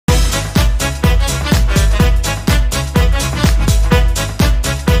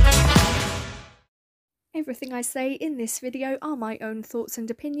Everything I say in this video are my own thoughts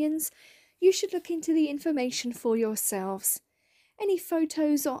and opinions. You should look into the information for yourselves. Any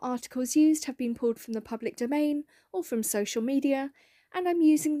photos or articles used have been pulled from the public domain or from social media, and I'm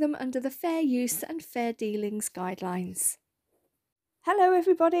using them under the Fair Use and Fair Dealings guidelines. Hello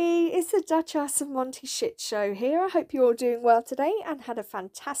everybody, it's the Duchess of Monty Shit Show here. I hope you're all doing well today and had a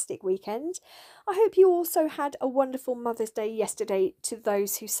fantastic weekend. I hope you also had a wonderful Mother's Day yesterday to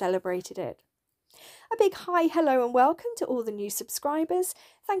those who celebrated it. A big hi, hello and welcome to all the new subscribers.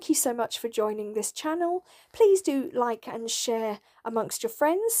 Thank you so much for joining this channel. Please do like and share amongst your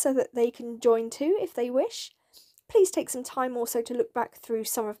friends so that they can join too if they wish. Please take some time also to look back through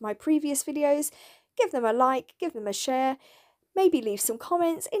some of my previous videos. Give them a like, give them a share. Maybe leave some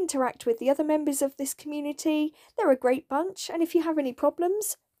comments, interact with the other members of this community. They're a great bunch, and if you have any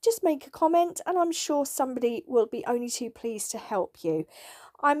problems, just make a comment and I'm sure somebody will be only too pleased to help you.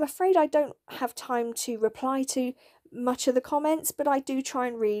 I'm afraid I don't have time to reply to much of the comments, but I do try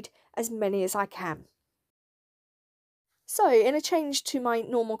and read as many as I can. So, in a change to my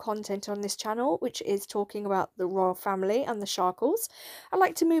normal content on this channel, which is talking about the royal family and the Sharkles, I'd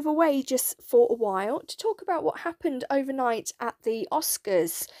like to move away just for a while to talk about what happened overnight at the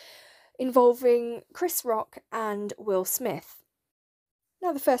Oscars involving Chris Rock and Will Smith.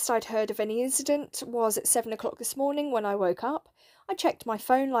 Now, the first I'd heard of any incident was at 7 o'clock this morning when I woke up. I checked my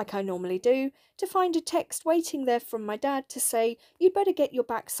phone like I normally do to find a text waiting there from my dad to say, you'd better get your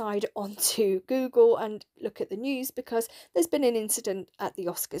backside onto Google and look at the news because there's been an incident at the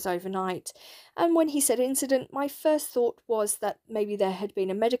Oscars overnight. And when he said incident, my first thought was that maybe there had been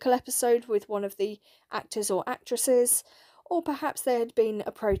a medical episode with one of the actors or actresses, or perhaps there had been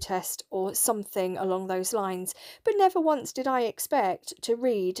a protest or something along those lines. But never once did I expect to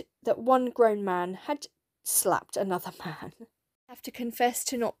read that one grown man had slapped another man. I have to confess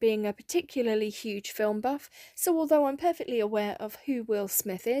to not being a particularly huge film buff, so although I'm perfectly aware of who Will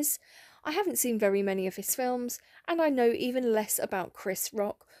Smith is, I haven't seen very many of his films, and I know even less about Chris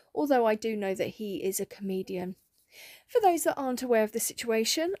Rock, although I do know that he is a comedian. For those that aren't aware of the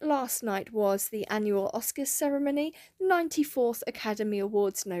situation, last night was the annual Oscars ceremony, 94th Academy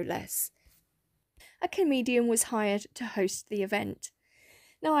Awards no less. A comedian was hired to host the event.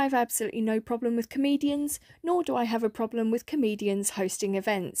 Now, I have absolutely no problem with comedians, nor do I have a problem with comedians hosting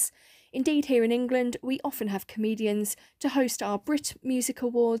events. Indeed, here in England, we often have comedians to host our Brit Music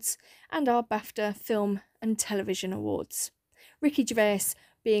Awards and our BAFTA Film and Television Awards. Ricky Gervais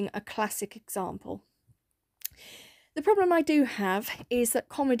being a classic example. The problem I do have is that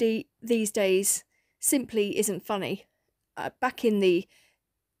comedy these days simply isn't funny. Back in the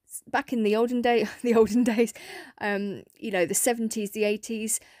olden days, the 70s, the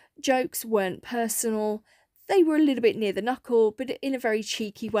 80s, jokes weren't personal. They were a little bit near the knuckle, but in a very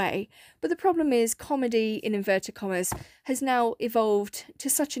cheeky way. But the problem is comedy, in inverted commas, has now evolved to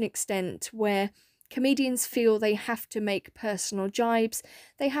such an extent where comedians feel they have to make personal jibes,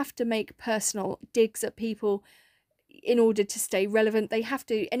 they have to make personal digs at people in order to stay relevant. They have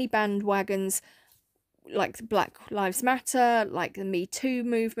to, any bandwagons, like the Black Lives Matter, like the Me Too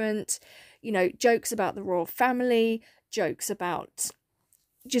movement, jokes about the royal family, jokes about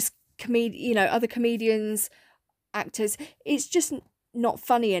just other comedians, actors. It's just not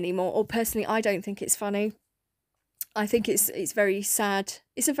funny anymore, or personally I don't think it's funny. I think it's very sad.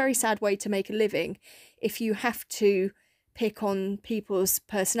 It's a very sad way to make a living if you have to pick on people's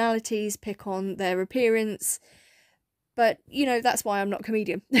personalities, pick on their appearance. But, that's why I'm not a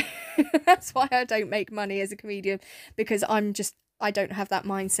comedian. That's why I don't make money as a comedian, because I don't have that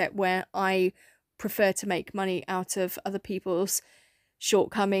mindset where I prefer to make money out of other people's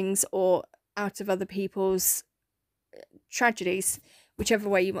shortcomings or out of other people's tragedies, whichever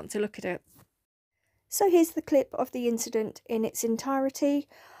way you want to look at it. So here's the clip of the incident in its entirety.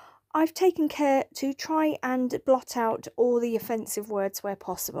 I've taken care to try and blot out all the offensive words where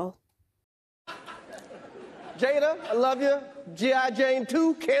possible. Jada, I love you. G.I. Jane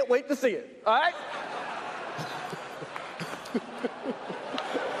 2, can't wait to see it. All right?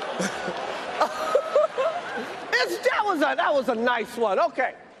 that was a nice one.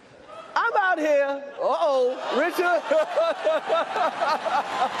 Okay. I'm out here. Richard.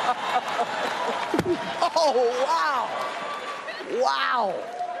 Oh, wow. Wow.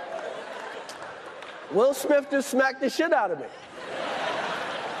 Will Smith just smacked the shit out of me.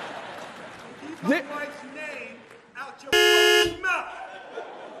 Keep my wife's name out your fucking mouth.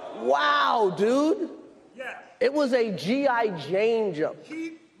 Wow, dude. Yes. It was a G.I. Jane jump.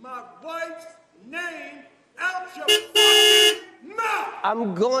 Keep my wife's name out your fucking mouth.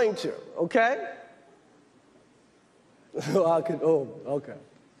 I'm going to, okay? Okay.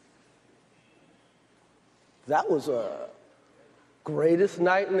 That was a greatest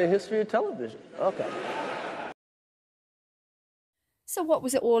night in the history of television. Okay. So what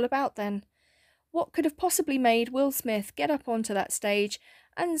was it all about then? What could have possibly made Will Smith get up onto that stage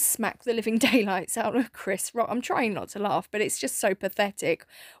and smack the living daylights out of Chris Rock? I'm trying not to laugh, but it's just so pathetic.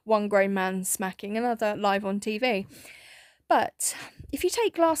 One grown man smacking another live on TV. But if you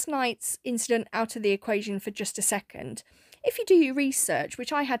take last night's incident out of the equation for just a second, if you do your research,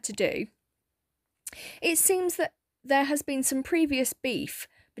 which I had to do, it seems that there has been some previous beef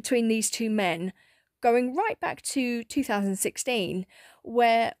between these two men going right back to 2016,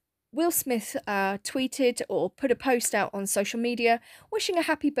 where Will Smith tweeted or put a post out on social media wishing a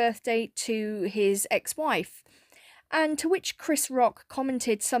happy birthday to his ex-wife, and to which Chris Rock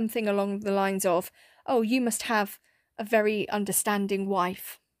commented something along the lines of, "Oh, you must have a very understanding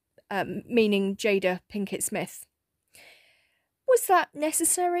wife," meaning Jada Pinkett Smith. Was that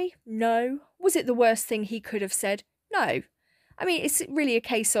necessary? No. Was it the worst thing he could have said? No. I mean, it's really a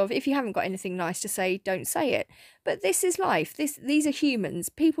case of, if you haven't got anything nice to say, don't say it. But this is life. These are humans.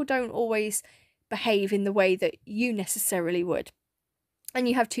 People don't always behave in the way that you necessarily would. And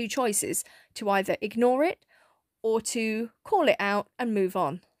you have two choices: to either ignore it or to call it out and move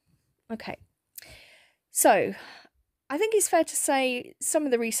on. Okay. So, I think it's fair to say, some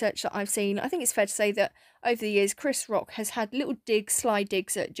of the research that I've seen, I think it's fair to say that over the years, Chris Rock has had little digs, sly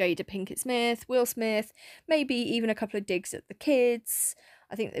digs at Jada Pinkett Smith, Will Smith, maybe even a couple of digs at the kids.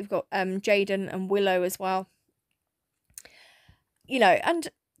 I think they've got Jaden and Willow as well. You know, and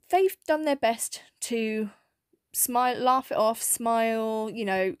they've done their best to smile, laugh it off, smile, you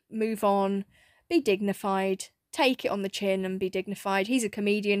know, move on, be dignified, take it on the chin and be dignified. He's a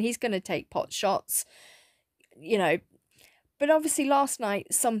comedian, he's going to take pot shots, you know. But obviously last night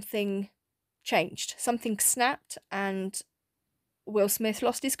something changed. Something snapped and Will Smith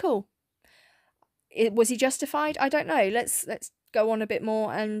lost his cool. Was he justified? I don't know. Let's go on a bit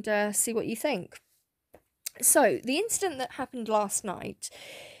more and see what you think. So, the incident that happened last night,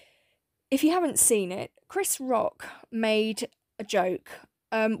 if you haven't seen it, Chris Rock made a joke,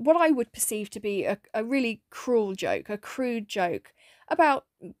 what I would perceive to be a really cruel joke, a crude joke, about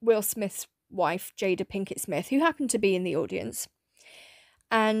Will Smith's wife, Jada Pinkett Smith, who happened to be in the audience.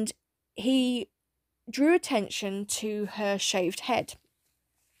 And he drew attention to her shaved head.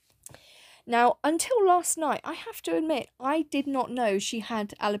 Now, until last night, I have to admit, I did not know she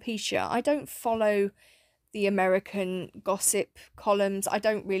had alopecia. I don't follow the American gossip columns. I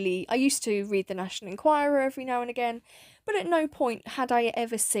used to read the National Enquirer every now and again, but at no point had I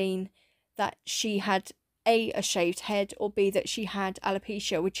ever seen that she had a shaved head, or B, that she had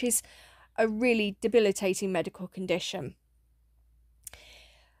alopecia, which is a really debilitating medical condition.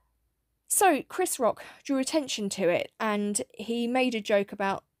 So Chris Rock drew attention to it, and he made a joke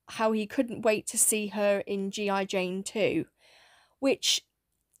about how he couldn't wait to see her in G.I. Jane 2, which,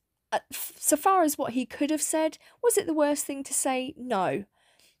 so far as what he could have said, was it the worst thing to say? No.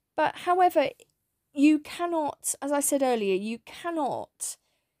 But however, you cannot, as I said earlier, you cannot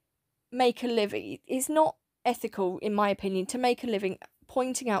make a living. It's not ethical, in my opinion, to make a living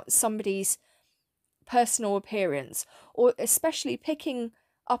pointing out somebody's personal appearance, or especially picking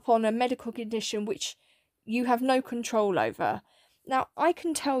up on a medical condition which you have no control over. Now, I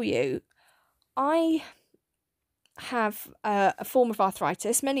can tell you, I have a form of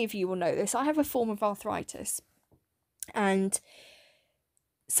arthritis. Many of you will know this. I have a form of arthritis, and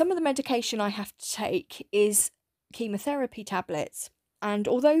some of the medication I have to take is chemotherapy tablets, and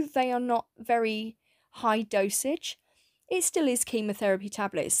although they are not very high dosage, it still is chemotherapy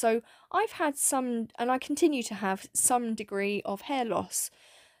tablets. So I've had some, and I continue to have some degree of hair loss.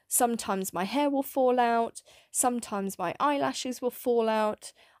 Sometimes my hair will fall out, sometimes my eyelashes will fall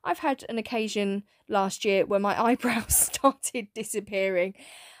out. I've had an occasion last year where my eyebrows started disappearing.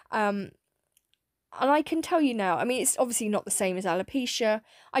 And I can tell you now, I mean, it's obviously not the same as alopecia.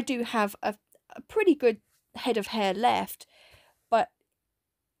 I do have a pretty good head of hair left, but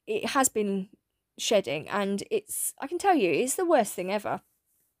it has been shedding, and I can tell you, it's the worst thing ever.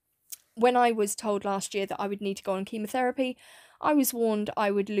 When I was told last year that I would need to go on chemotherapy, I was warned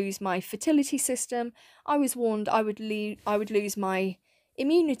I would lose my fertility system. I was warned I would lose my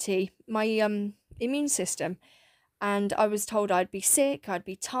immunity, my immune system, and I was told I'd be sick, I'd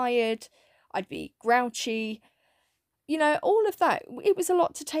be tired, I'd be grouchy. You know, all of that. It was a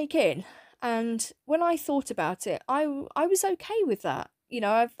lot to take in, and when I thought about it, I was okay with that. You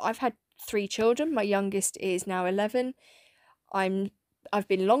know, I've had 3 children. My youngest is now 11. I've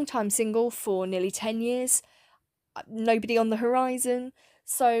been a long time single for nearly 10 years. Nobody on the horizon.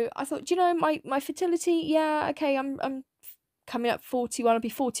 So I thought, you know, my fertility, yeah, okay, I'm coming up 41. I'll be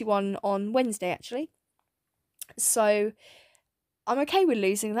 41 on Wednesday, actually. So I'm okay with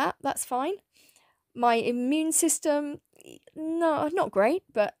losing that. That's fine. My immune system, no, not great,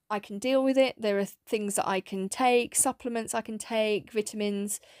 but I can deal with it. There are things that I can take, supplements I can take,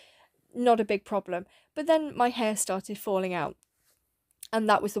 vitamins, not a big problem. But then my hair started falling out, and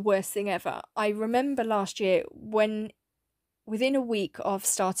that was the worst thing ever. I remember last year when, within a week of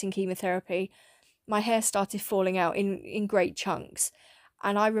starting chemotherapy, my hair started falling out in great chunks.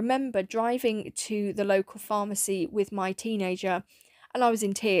 And I remember driving to the local pharmacy with my teenager, and I was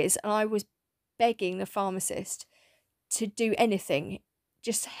in tears, and I was begging the pharmacist to do anything,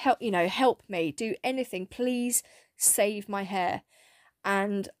 just help me, do anything, please save my hair.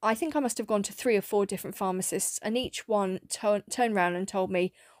 And I think I must have gone to 3 or 4 different pharmacists, and each one turned around and told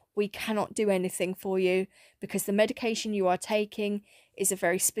me, we cannot do anything for you because the medication you are taking is a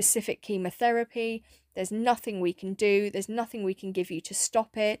very specific chemotherapy. There's nothing we can do. There's nothing we can give you to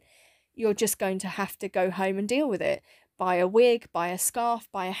stop it. You're just going to have to go home and deal with it. Buy a wig, buy a scarf,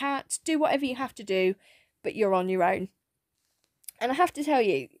 buy a hat, do whatever you have to do, but you're on your own. And I have to tell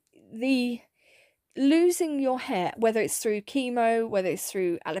you, the losing your hair, whether it's through chemo, whether it's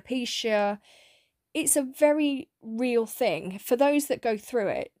through alopecia, it's a very real thing. For those that go through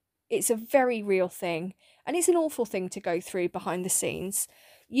it, it's a very real thing. And it's an awful thing to go through behind the scenes.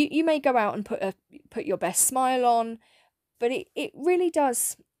 You may go out and put your best smile on, but it really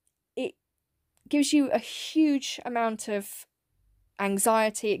does, it gives you a huge amount of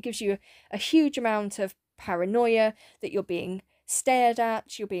anxiety. It gives you a huge amount of paranoia that you're being stared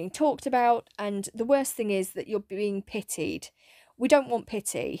at, you're being talked about, and the worst thing is that you're being pitied. We don't want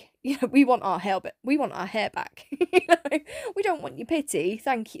pity. We want our hair, but we want our hair back. We don't want your pity.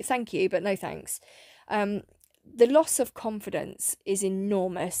 Thank you, but no thanks. The loss of confidence is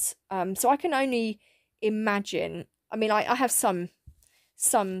enormous. So I can only imagine. I mean, I have some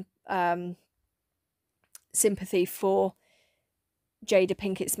sympathy for Jada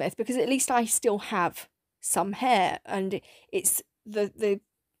Pinkett Smith, because at least I still have some hair, and it's the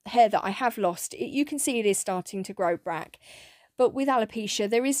hair that I have lost. You can see it is starting to grow back. But with alopecia,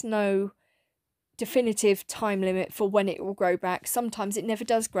 there is no definitive time limit for when it will grow back. Sometimes it never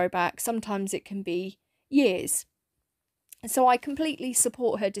does grow back. Sometimes it can be years. So I completely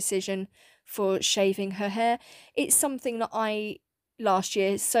support her decision for shaving her hair. It's something that I, last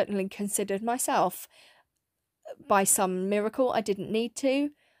year, certainly considered myself. By some miracle, I didn't need to.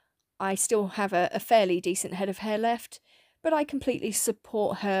 I still have a fairly decent head of hair left, but I completely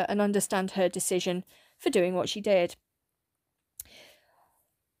support her and understand her decision for doing what she did.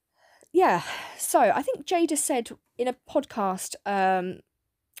 Yeah, so I think Jada said in a podcast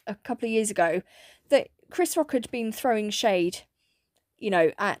a couple of years ago that Chris Rock had been throwing shade,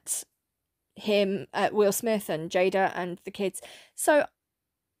 at him, at Will Smith and Jada and the kids. So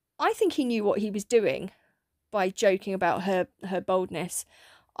I think he knew what he was doing by joking about her boldness.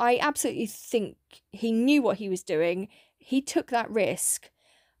 I absolutely think he knew what he was doing. He took that risk.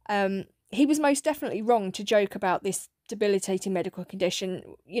 He was most definitely wrong to joke about this debilitating medical condition,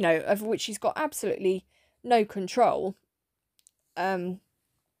 over which he's got absolutely no control. But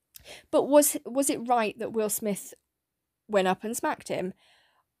was it right that Will Smith went up and smacked him?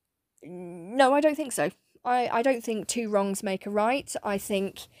 No, I don't think so. I don't think two wrongs make a right. I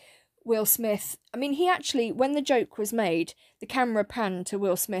think Will Smith, I mean, he actually, when the joke was made, the camera panned to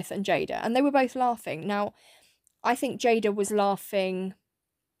Will Smith and Jada, and they were both laughing. Now, I think Jada was laughing.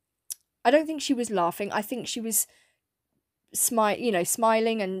 I don't think she was laughing. I think she was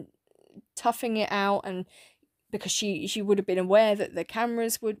smiling and toughing it out, and because she would have been aware that the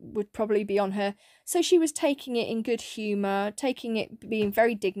cameras would probably be on her. So she was taking it in good humour, taking it being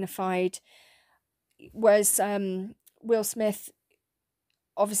very dignified. Whereas Will Smith,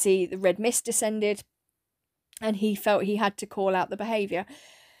 obviously the red mist descended and he felt he had to call out the behaviour.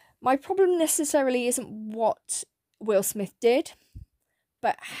 My problem necessarily isn't what Will Smith did,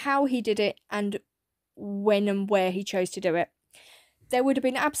 but how he did it and when and where he chose to do it. There would have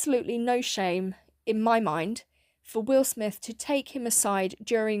been absolutely no shame, in my mind, for Will Smith to take him aside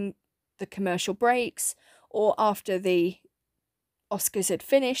during the commercial breaks or after the Oscars had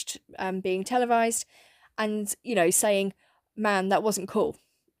finished being televised and, saying, man, that wasn't cool.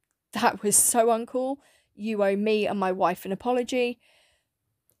 That was so uncool. You owe me and my wife an apology.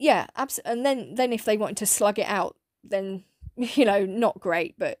 Yeah, absolutely. And then if they wanted to slug it out, then, not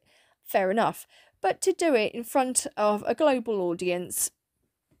great, but fair enough. But to do it in front of a global audience,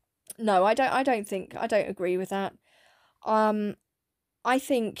 no, I don't agree with that. I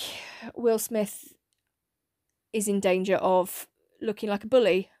think Will Smith is in danger of looking like a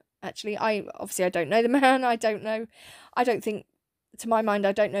bully. Actually, I don't know the man. I don't think, to my mind,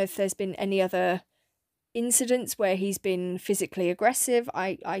 I don't know if there's been any other incidents where he's been physically aggressive.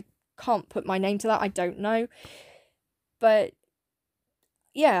 I can't put my name to that. I don't know. But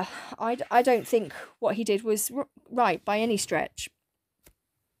yeah, I don't think what he did was right by any stretch.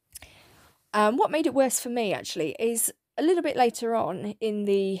 What made it worse for me, actually, is a little bit later on in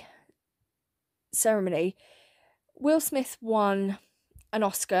the ceremony, Will Smith won an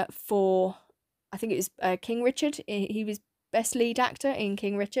Oscar for, I think it was King Richard. He was Best Lead Actor in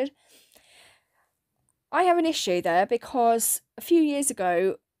King Richard. I have an issue there because a few years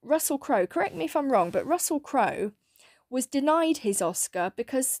ago, Russell Crowe, correct me if I'm wrong, but Russell Crowe was denied his Oscar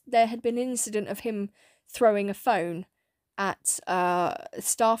because there had been an incident of him throwing a phone at a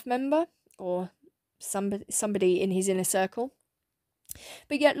staff member or somebody in his inner circle.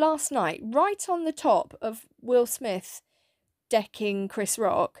 But yet last night, right on the top of Will Smith decking Chris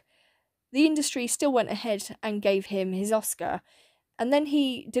Rock, the industry still went ahead and gave him his Oscar. And then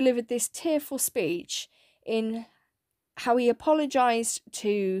he delivered this tearful speech in how he apologised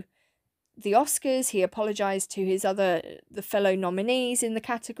to the Oscars, he apologised to the fellow nominees in the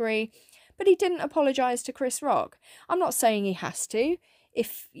category, but he didn't apologise to Chris Rock. I'm not saying he has to.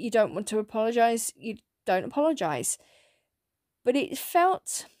 If you don't want to apologise, you don't apologise. But it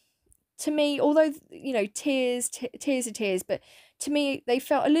felt to me, although, you know, tears are tears, but to me they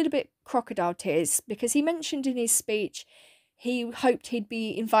felt a little bit crocodile tears, because he mentioned in his speech he hoped he'd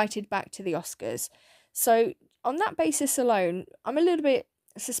be invited back to the Oscars. So on that basis alone, I'm a little bit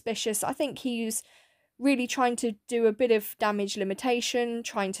suspicious. I think he was really trying to do a bit of damage limitation,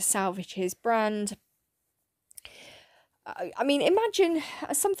 trying to salvage his brand. I mean, imagine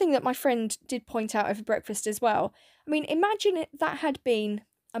something that my friend did point out over breakfast as well. I mean, imagine that had been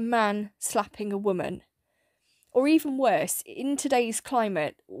a man slapping a woman. Or even worse, in today's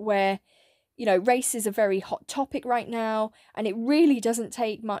climate where, you know, race is a very hot topic right now, and it really doesn't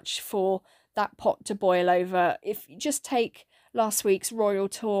take much for that pot to boil over. If you just take last week's royal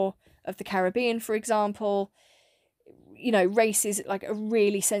tour of the Caribbean, for example, you know, race is like a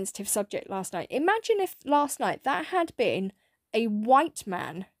really sensitive subject last night. Imagine if last night that had been a white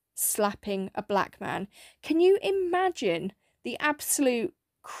man slapping a black man. Can you imagine the absolute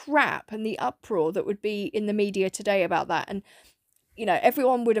crap and the uproar that would be in the media today about that? And, you know,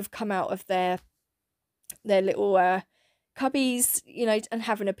 everyone would have come out of their little cubbies, you know, and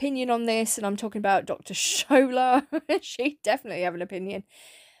have an opinion on this. And I'm talking about Dr. Shola. She'd definitely have an opinion,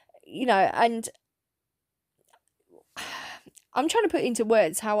 you know. And I'm trying to put into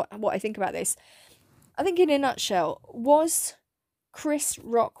words what I think about this. I think in a nutshell, was Chris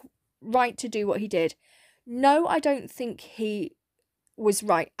Rock right to do what he did? No, I don't think he was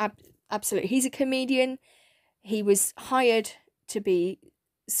right. Absolutely. He's a comedian. He was hired to be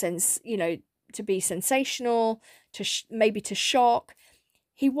to be sensational, maybe to shock.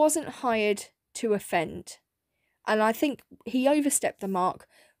 He wasn't hired to offend. And I think he overstepped the mark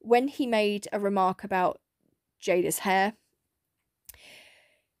when he made a remark about Jada's hair.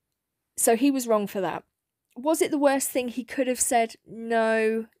 So he was wrong for that. Was it the worst thing he could have said?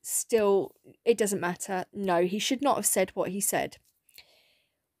 No, still, it doesn't matter. No, he should not have said what he said.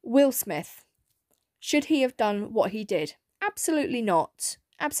 Will Smith, should he have done what he did? Absolutely not.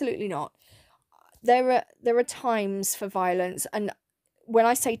 Absolutely not. There are times for violence, and when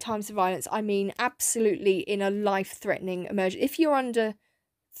I say times for violence, I mean absolutely in a life-threatening emergency. If you're under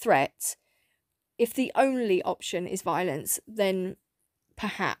threat, if the only option is violence, then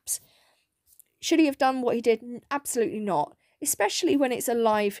perhaps. Should he have done what he did? Absolutely not. Especially when it's a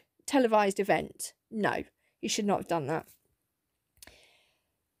live televised event. No, he should not have done that.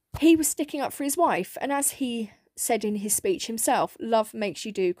 He was sticking up for his wife, and as he said in his speech himself, love makes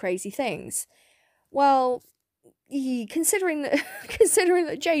you do crazy things. Well, considering that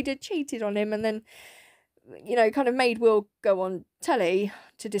Jada cheated on him and then, you know, kind of made Will go on telly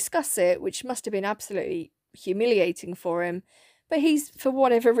to discuss it, which must have been absolutely humiliating for him. But for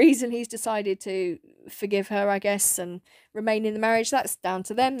whatever reason, he's decided to forgive her, I guess, and remain in the marriage. That's down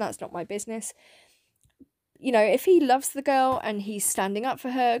to them. That's not my business. You know, if he loves the girl and he's standing up for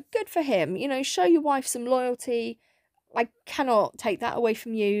her, good for him. You know, show your wife some loyalty. I cannot take that away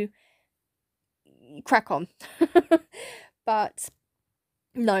from you. Crack on. But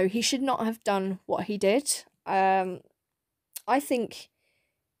no, he should not have done what he did. I think,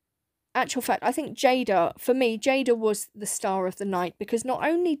 actual fact, I think Jada, for me, Jada was the star of the night, because not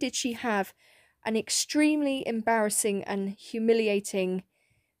only did she have an extremely embarrassing and humiliating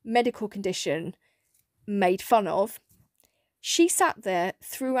medical condition made fun of, she sat there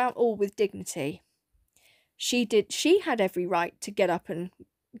throughout all with dignity. She had every right to get up and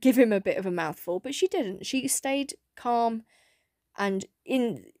give him a bit of a mouthful, but she didn't. She stayed calm, and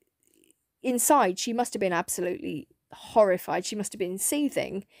inside she must have been absolutely horrified. She must have been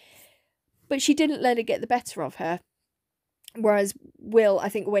seething, but she didn't let it get the better of her. Whereas Will, I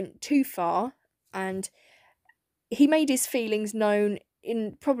think, went too far, and he made his feelings known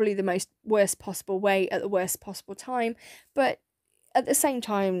in probably the most worst possible way at the worst possible time. But at the same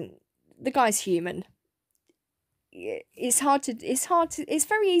time, the guy's human. It's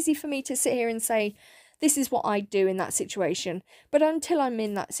very easy for me to sit here and say, this is what I'd do in that situation. But until I'm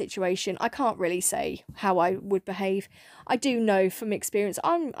in that situation, I can't really say how I would behave. I do know from experience,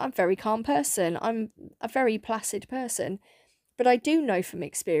 I'm a very calm person. I'm a very placid person. But I do know from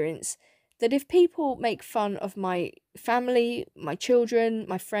experience that if people make fun of my family, my children,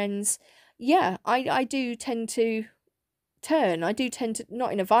 my friends, yeah, I do tend to turn. I do tend to,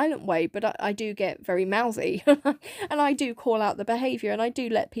 not in a violent way, but I do get very mouthy. And I do call out the behaviour, and I do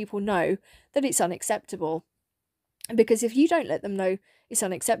let people know that it's unacceptable. Because if you don't let them know it's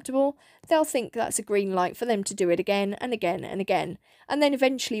unacceptable, they'll think that's a green light for them to do it again and again and again. And then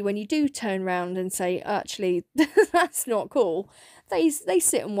eventually when you do turn around and say, actually, that's not cool, they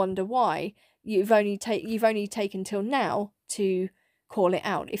sit and wonder why you've only taken till now to call it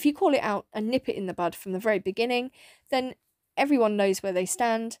out. If you call it out and nip it in the bud from the very beginning, then everyone knows where they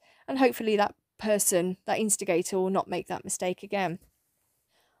stand, and hopefully that person, that instigator, will not make that mistake again.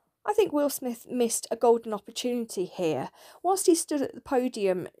 I think Will Smith missed a golden opportunity here. Whilst he stood at the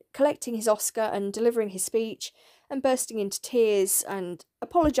podium collecting his Oscar and delivering his speech and bursting into tears and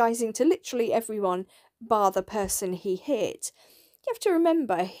apologising to literally everyone bar the person he hit, you have to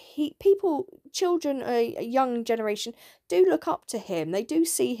remember, children, a young generation, do look up to him. They do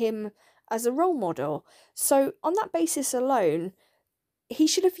see him as a role model. So on that basis alone, he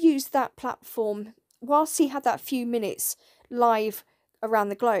should have used that platform whilst he had that few minutes live around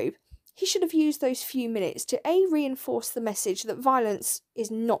the globe. He should have used those few minutes to reinforce the message that violence is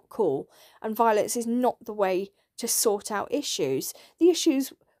not cool and violence is not the way to sort out issues. The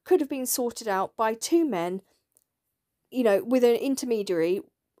issues could have been sorted out by two men, with an intermediary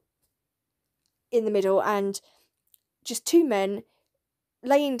in the middle, and just two men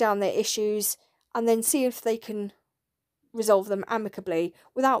laying down their issues and then see if they can resolve them amicably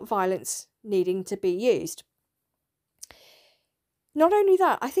without violence needing to be used. Not only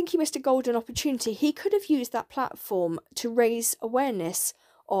that, I think he missed a golden opportunity. He could have used that platform to raise awareness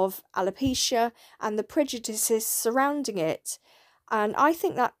of alopecia and the prejudices surrounding it. And I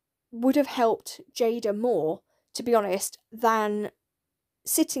think that would have helped Jada more, to be honest, than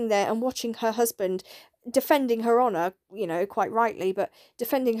sitting there and watching her husband defending her honour, quite rightly, but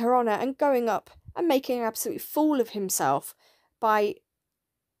defending her honour and going up and making an absolute fool of himself by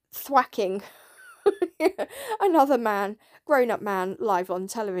thwacking another man, grown-up man, live on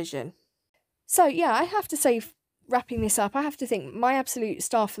television. So yeah, I have to say, wrapping this up, I have to think my absolute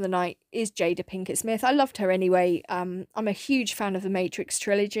star for the night is Jada Pinkett Smith. I loved her anyway. I'm a huge fan of the Matrix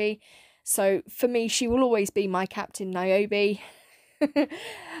trilogy, so for me she will always be my Captain Niobe.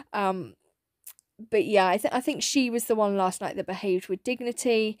 But yeah, I think she was the one last night that behaved with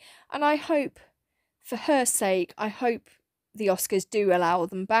dignity, and I hope, for her sake, I hope the Oscars do allow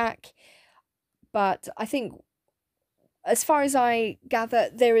them back. But I think, as far as I gather,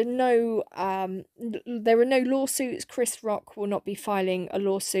 there are no lawsuits. Chris Rock will not be filing a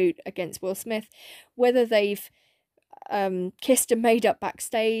lawsuit against Will Smith. Whether they've kissed and made up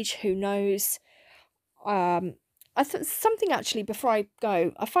backstage, who knows? Something actually, before I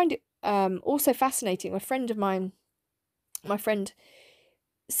go, I find it also fascinating. My friend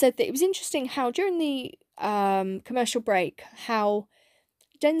said that it was interesting how during the commercial break, how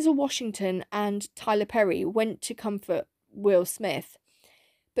Denzel Washington and Tyler Perry went to comfort Will Smith,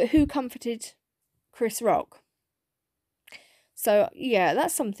 but who comforted Chris Rock? So yeah,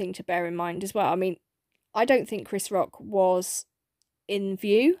 that's something to bear in mind as well. I mean, I don't think Chris Rock was in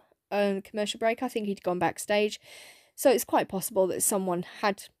view on the commercial break. I think he'd gone backstage, so it's quite possible that someone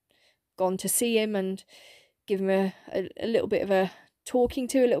had gone to see him and give him a little bit of a talking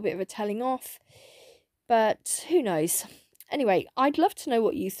to, a little bit of a telling off, but who knows. Anyway, I'd love to know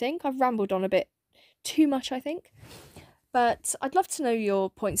what you think. I've rambled on a bit too much, I think. But I'd love to know your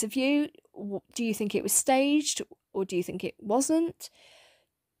points of view. Do you think it was staged, or do you think it wasn't?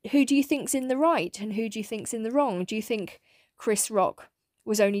 Who do you think's in the right and who do you think's in the wrong? Do you think Chris Rock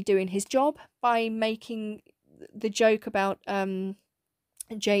was only doing his job by making the joke about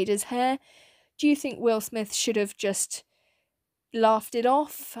Jada's hair? Do you think Will Smith should have just laughed it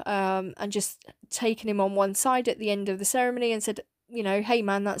off and just taken him on one side at the end of the ceremony and said, hey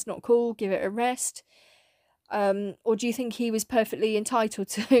man, that's not cool, give it a rest? Or do you think he was perfectly entitled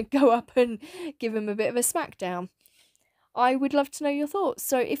to go up and give him a bit of a smackdown? I would love to know your thoughts.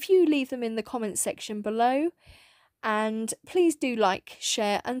 So if you leave them in the comments section below, and please do like,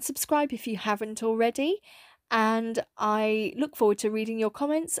 share, and subscribe if you haven't already. And I look forward to reading your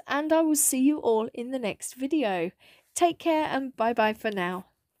comments, and I will see you all in the next video. Take care and bye bye for now.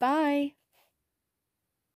 Bye.